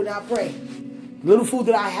that food and I'll pray. The little food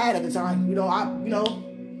that I had at the time,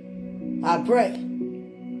 I pray.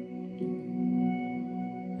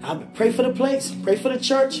 I pray for the place, pray for the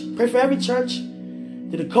church, pray for every church.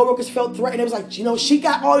 Then the co-workers felt threatened. It was like, she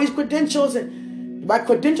got all these credentials and my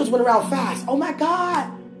credentials went around fast. Oh my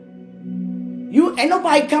God. You ain't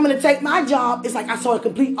nobody coming to take my job. It's like I saw a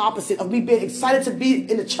complete opposite of me being excited to be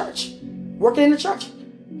in the church, working in the church.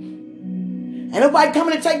 Ain't nobody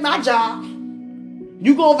coming to take my job.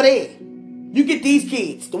 You go over there. You get these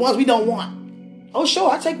kids, the ones we don't want. Oh,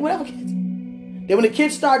 sure, I take whatever kids. Then when the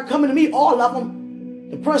kids start coming to me, all of them,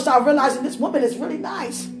 the person started realizing this woman is really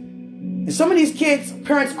nice. And some of these kids'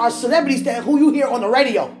 parents are celebrities who you hear on the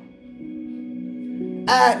radio.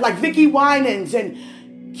 like Vicky Winans and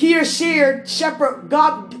Kier Shepherd,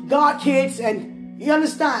 God Kids, and you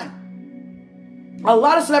understand? A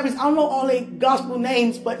lot of celebrities, I don't know all their gospel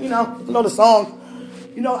names, but I know the song.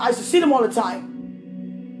 I used to see them all the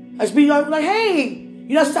time. I used to be like, hey,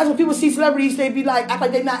 sometimes when people see celebrities, they be like, act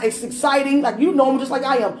like they're not as exciting, like you know them just like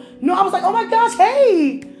I am. I was like, oh my gosh,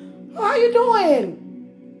 hey, how you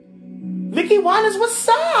doing? Vicky Winans, what's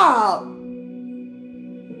up?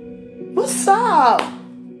 What's up?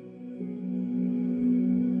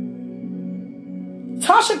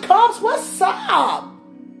 Tasha Cobbs, what's up?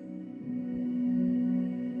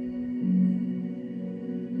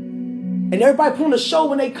 And everybody put on a show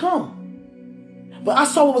when they come. But I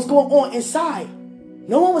saw what was going on inside.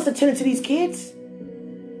 No one was attending to these kids.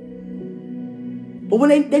 But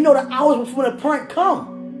when they know the hours before the parent come.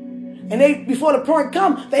 And before the parent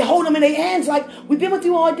come, they hold them in their hands like, we've been with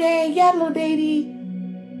you all day. Yeah, little baby.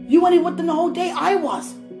 You weren't with them the whole day. I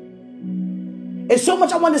was. And so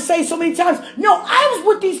much I wanted to say so many times. No, I was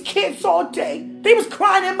with these kids all day. They was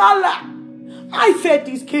crying in my lap. I fed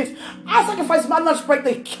these kids. I sacrificed my lunch break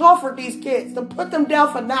to comfort these kids, to put them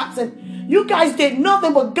down for naps. And you guys did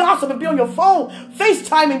nothing but gossip and be on your phone,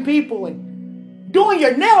 FaceTiming people and doing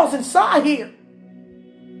your nails inside here.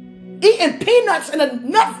 Eating peanuts in a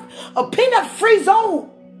peanut-free zone.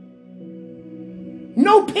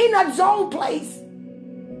 No peanut zone place.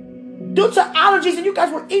 Due to allergies, and you guys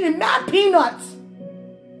were eating mad peanuts.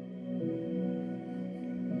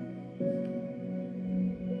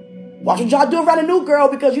 Watch what y'all do around a new girl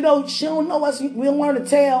because, she don't know us. We don't want her to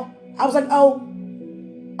tell. I was like, oh,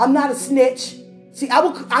 I'm not a snitch. See,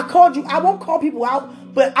 I called you. I won't call people out,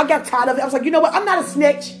 but I got tired of it. I was like, you know what? I'm not a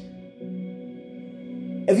snitch.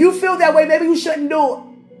 If you feel that way, maybe you shouldn't do it.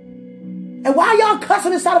 And why are y'all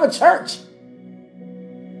cussing inside of a church?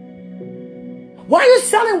 Why are you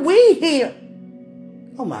selling weed here?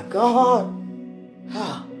 Oh my God.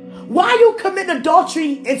 Why are you committing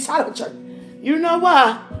adultery inside of a church? You know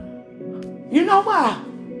why?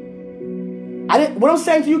 What I'm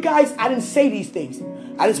saying to you guys, I didn't say these things.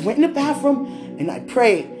 I just went in the bathroom and I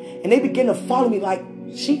prayed. And they began to follow me like,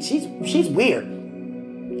 she's weird.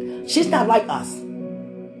 She's not like us.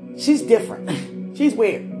 She's different. She's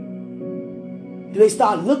weird. They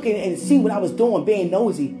started looking and seeing what I was doing, being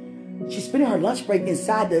nosy. She's spending her lunch break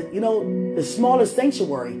inside the smallest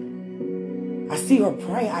sanctuary. I see her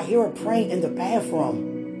praying. I hear her praying in the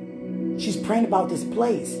bathroom. She's praying about this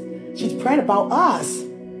place. She's praying about us.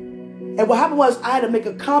 And what happened was I had to make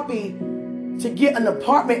a copy to get an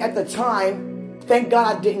apartment at the time. Thank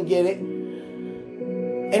God I didn't get it.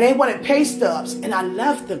 And they wanted pay stubs. And I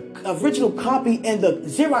left the original copy in the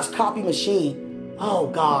Xerox copy machine. Oh,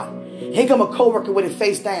 God. Here come a coworker with it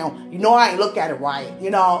face down. I ain't look at it right.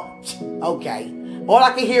 Okay. All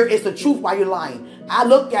I can hear is the truth while you're lying. I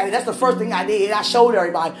looked at it. That's the first thing I did. I showed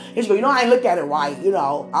everybody. He said, I ain't look at it right. I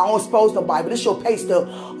don't expose nobody, but this your pay stub.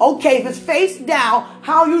 Okay, if it's face down,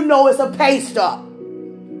 how you know it's a pay stub?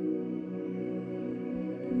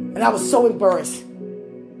 And I was so embarrassed.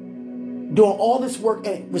 Doing all this work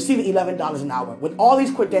and receiving $11 an hour with all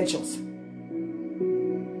these credentials.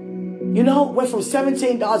 Went from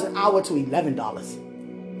 $17 an hour to $11.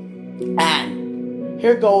 And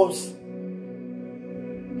here goes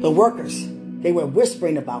the workers. They were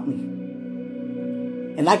whispering about me.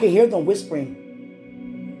 And I could hear them whispering.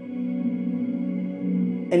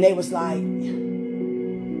 And they was like,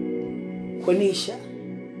 Quenisha,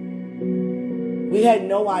 we had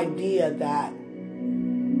no idea that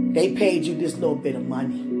they paid you this little bit of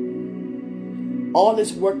money. All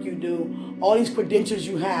this work you do, all these credentials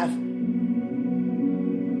you have,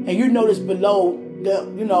 and you notice below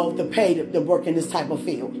the pay to work in this type of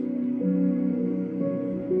field.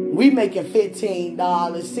 We making $15,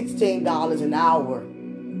 $16 an hour.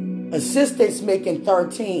 Assistants making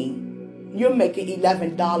 $13. You're making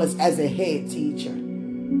 $11 as a head teacher.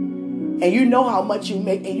 And you know how much you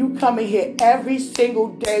make, and you come in here every single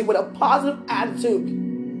day with a positive attitude.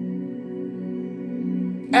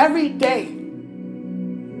 Every day.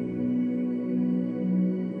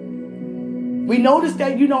 We noticed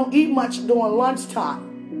that you don't eat much during lunchtime.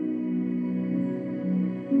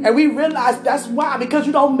 And we realized that's why, because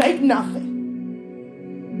you don't make nothing.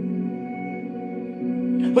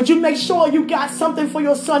 But you make sure you got something for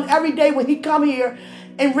your son every day when he come here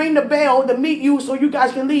and ring the bell to meet you so you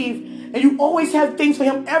guys can leave. And you always have things for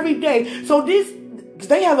him every day. So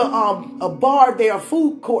they have a bar there, a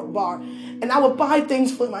food court bar. And I would buy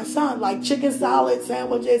things for my son, like chicken salad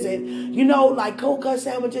sandwiches and, like cold cut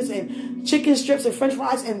sandwiches and chicken strips and french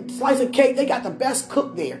fries and slice of cake. They got the best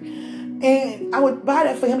cook there. And I would buy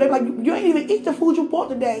that for him. They're like, you ain't even eat the food you bought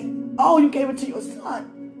today. Oh, you gave it to your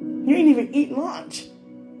son. You ain't even eat lunch.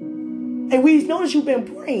 And we noticed you've been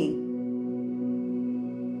praying.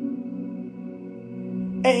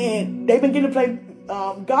 And they've been getting to play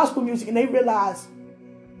gospel music, and they realize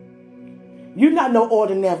you're not no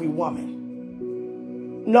ordinary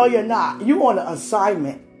woman. No, you're not. You're on an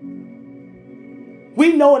assignment.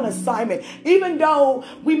 We know an assignment. Even though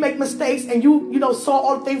we make mistakes and you saw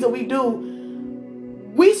all the things that we do,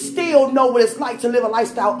 we still know what it's like to live a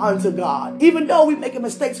lifestyle unto God. Even though we making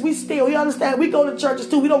mistakes, you understand, we go to churches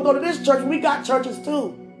too. We don't go to this church. We got churches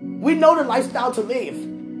too. We know the lifestyle to live.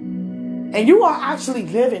 And you are actually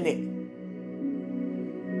living it.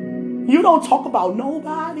 You don't talk about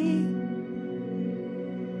nobody.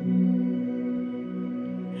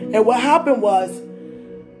 And what happened was,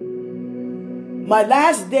 my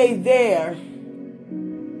last day there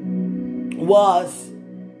was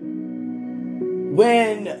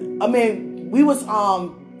when, we was,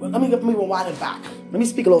 let me rewind it back. Let me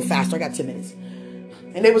speak a little faster. I got 10 minutes.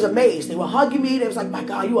 And they was amazed. They were hugging me. They was like, my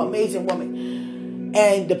God, you are an amazing woman.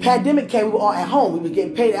 And the pandemic came, we were all at home. We were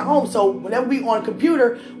getting paid at home. So whenever we on a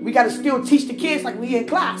computer, we got to still teach the kids like we in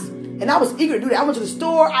class. And I was eager to do that. I went to the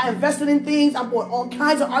store. I invested in things. I bought all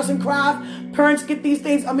kinds of arts and craft. Parents get these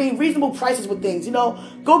things. Reasonable prices with things,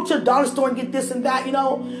 Go to the dollar store and get this and that,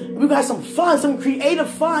 We got some fun, some creative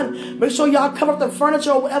fun. Make sure y'all cover up the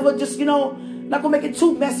furniture or whatever. Just, not going to make it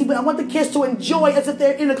too messy. But I want the kids to enjoy as if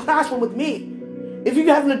they're in the classroom with me. If you're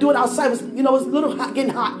having to do it outside, it's a little hot,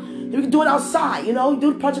 getting hot. You can do it outside,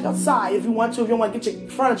 do the project outside if you want to. If you don't want to get your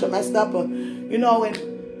furniture messed up, and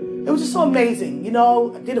it was just so amazing,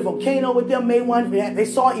 I did a volcano with them, made one. They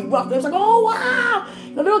saw it erupt. They was like, oh, wow.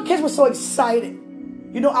 The little kids were so excited.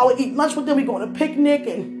 I would eat lunch with them. We go on a picnic,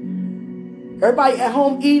 and everybody at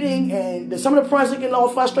home eating, and some of the parents are getting all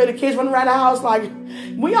frustrated. Kids running around the house like,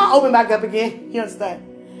 we all open back up again. You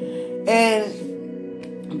understand?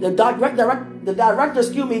 And the director,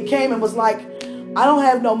 came and was like, I don't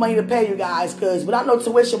have no money to pay you guys, because without no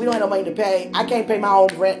tuition, we don't have no money to pay. I can't pay my own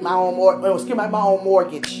rent, my own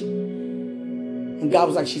mortgage. And God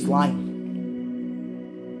was like, she's lying.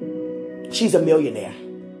 She's a millionaire.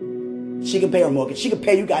 She can pay her mortgage. She can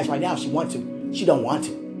pay you guys right now if she wants to. She don't want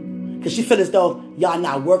to. Because she feels as though y'all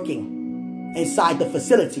not working inside the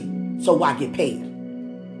facility, so why get paid?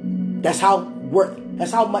 That's how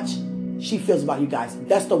much she feels about you guys.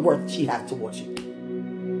 That's the worth she has towards you.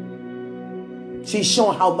 She's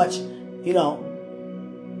showing how much,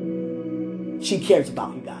 she cares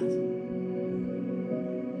about you guys.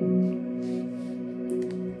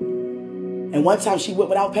 And one time she went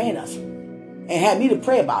without paying us and had me to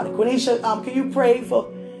pray about it. Quenisha, can you pray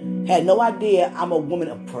for? Had no idea I'm a woman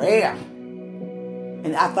of prayer.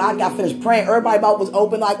 And after I got finished praying, everybody about was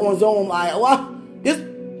open like on Zoom, like, well,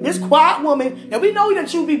 this quiet woman, and we know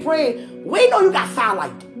that you be praying. We know you got sound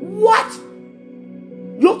like, what?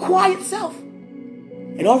 Your quiet self.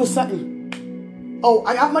 And all of a sudden, oh,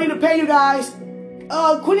 I got money to pay you guys.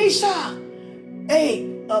 Quenisha, hey,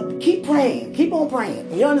 keep praying. Keep on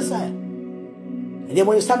praying. You understand? And then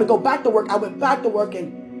when it's time to go back to work, I went back to work,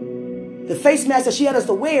 and the face mask that she had us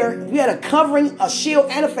to wear, we had a covering, a shield,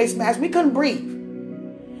 and a face mask. We couldn't breathe.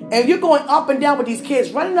 And you're going up and down with these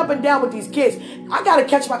kids, running up and down with these kids. I got to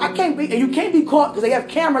catch I can't be, and you can't be caught because they have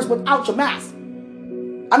cameras without your mask.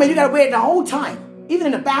 You got to wear it the whole time, even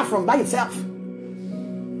in the bathroom by yourself.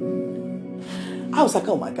 I was like,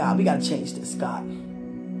 oh my God, we got to change this, God.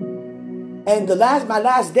 And my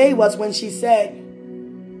last day was when she said,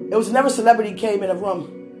 it was whenever a celebrity came in the room,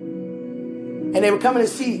 and they were coming to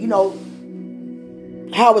see,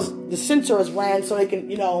 how the center is ran so they can,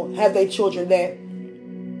 have their children there.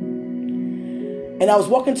 And I was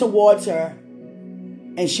walking towards her,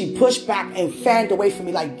 and she pushed back and fanned away from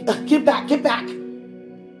me like, get back, get back.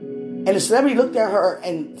 And the celebrity looked at her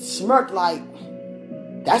and smirked like,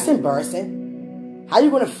 that's embarrassing. How are you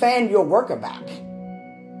going to fan your worker back?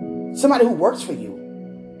 Somebody who works for you.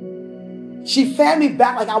 She fanned me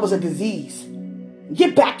back like I was a disease.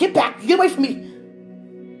 Get back, get away from me.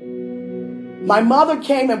 My mother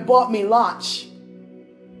came and bought me lunch.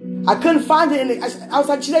 I couldn't find it. I was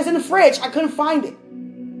like, it's in the fridge. I couldn't find it.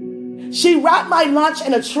 She wrapped my lunch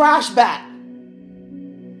in a trash bag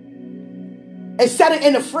and set it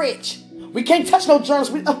in the fridge. We can't touch no germs.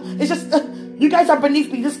 It's just, you guys are beneath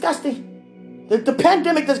me. Disgusting. The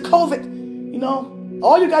pandemic, this COVID,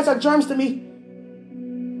 all you guys are germs to me.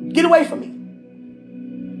 Get away from me.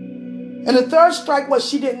 And the third strike was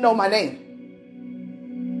she didn't know my name.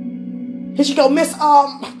 And she go, Miss,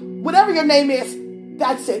 whatever your name is,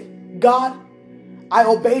 that's it. God, I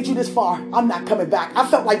obeyed you this far. I'm not coming back. I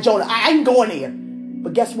felt like Jonah. I ain't going there.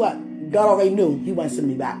 But guess what? God already knew he wasn't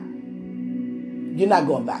sending me back. You're not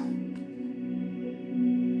going back.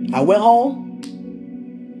 I went home.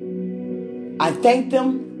 I thanked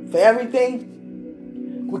them for everything.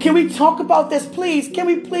 Well, can we talk about this, please? Can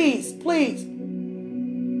we please?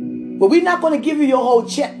 Well, we're not going to give you your whole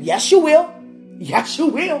check. Yes, you will. Yes, you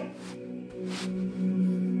will.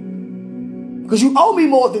 Because you owe me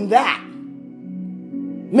more than that.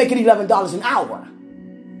 Making $11 an hour.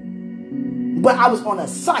 But I was on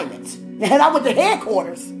assignment. And I went to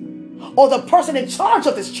headquarters, or the person in charge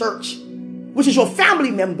of this church, which is your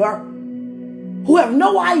family member, who have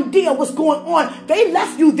no idea what's going on. They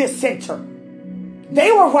left you this center.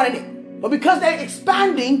 They were running it. But because they're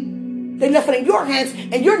expanding, they left it in your hands,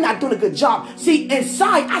 and you're not doing a good job. See,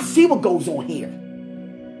 inside, I see what goes on here.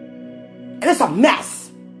 And it's a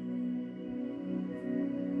mess.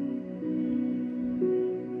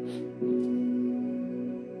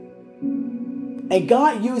 And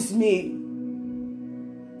God used me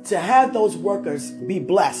to have those workers be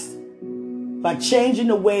blessed by changing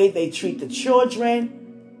the way they treat the children,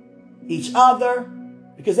 each other,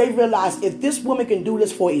 because they realize if this woman can do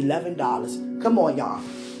this for $11, come on, y'all.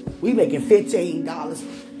 We making $15.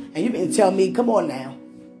 And you can tell me, come on now.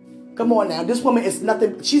 Come on now. This woman is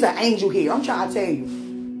nothing. She's an angel here. I'm trying to tell you.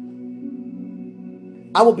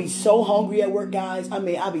 I will be so hungry at work, guys. I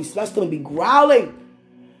mean, I'll be stressed and be growling.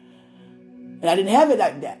 And I didn't have it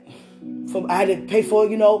like that. I had to pay for,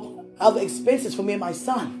 other expenses for me and my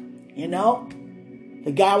son.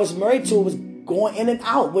 The guy I was married to was going in and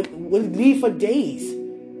out, would leave for days.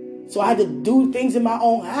 So I had to do things in my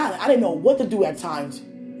own hand. I didn't know what to do at times.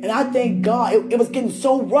 And I thank God. It was getting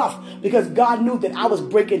so rough because God knew that I was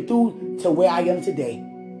breaking through to where I am today.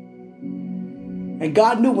 And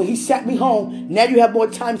God knew when he sat me home, now you have more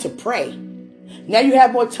time to pray. Now you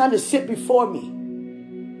have more time to sit before me.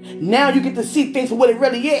 Now you get to see things for what it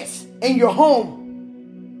really is in your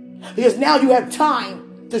home. Because now you have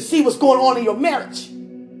time to see what's going on in your marriage,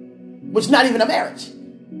 which is not even a marriage.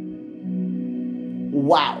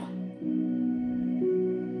 Wow.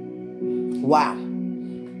 Wow.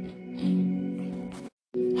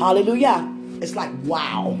 Hallelujah. It's like,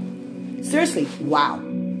 wow. Seriously, wow.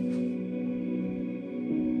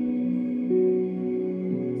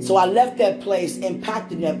 So I left that place,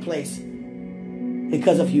 impacted that place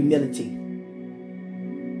because of humility.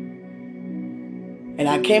 And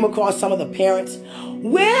I came across some of the parents.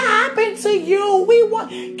 What happened to you?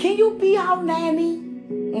 Can you be our nanny?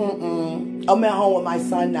 I'm at home with my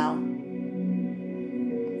son now.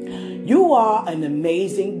 You are an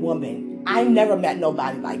amazing woman. I never met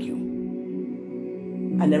nobody like you.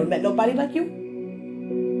 I never met nobody like you.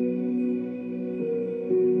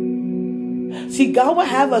 See, God will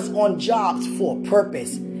have us on jobs for a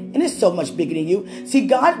purpose. And it's so much bigger than you. See,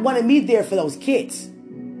 God wanted me there for those kids.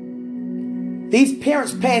 These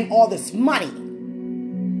parents paying all this money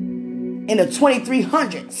in the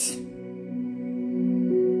 2300s.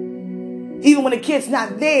 Even when the kid's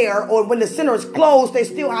not there or when the center is closed, they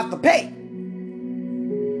still have to pay.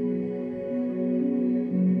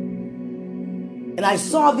 And I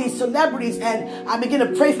saw these celebrities and I began to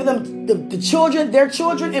pray for them, the children, their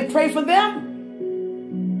children, and pray for them.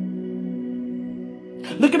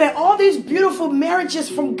 Looking at all these beautiful marriages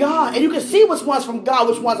from God. And you can see which ones from God,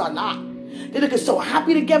 which ones are not. They look so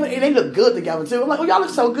happy together and they look good together too. I'm like, oh, y'all look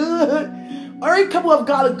so good. Every couple of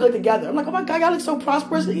God look good together. I'm like, oh my God, y'all look so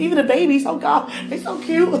prosperous. Even the babies, oh God, they so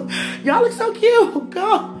cute. Y'all look so cute. Oh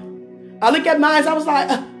God. I look at mine, I was like,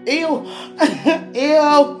 ew.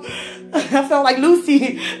 Ew. I felt like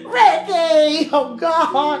Lucy. Ricky. Oh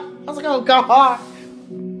God. I was like, oh God.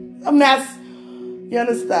 A mess. You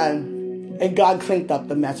understand? And God cleaned up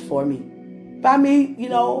the mess for me. By me,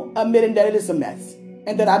 admitting that it is a mess.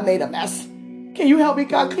 And that I made a mess. Can you help me,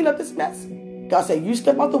 God, clean up this mess? God said, you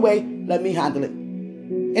step out the way, let me handle it.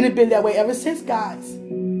 And it's been that way ever since, guys.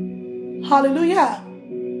 Hallelujah.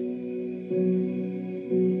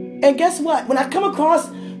 And guess what? When I come across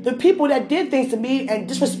the people that did things to me and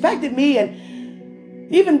disrespected me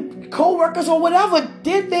and even co-workers or whatever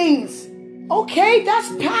did things, okay,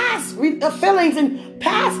 that's past feelings and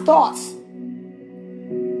past thoughts.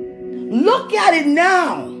 Look at it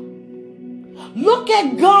now. Look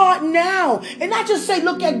at God now. And not just say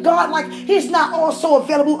look at God like he's not also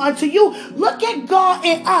available unto you. Look at God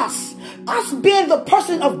in us. Us being the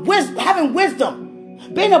person of wisdom, having wisdom.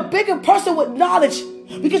 Being a bigger person with knowledge.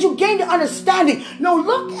 Because you gain the understanding. No,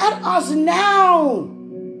 look at us now.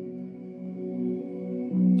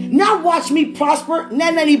 Not watch me prosper.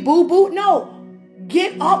 Nanny boo boo. No.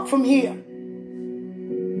 Get up from here.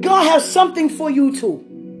 God has something for you too.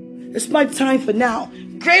 It's my time for now.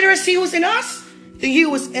 Greater is he who's in us than he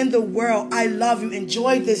who is in the world. I love you.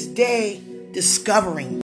 Enjoy this day. discovering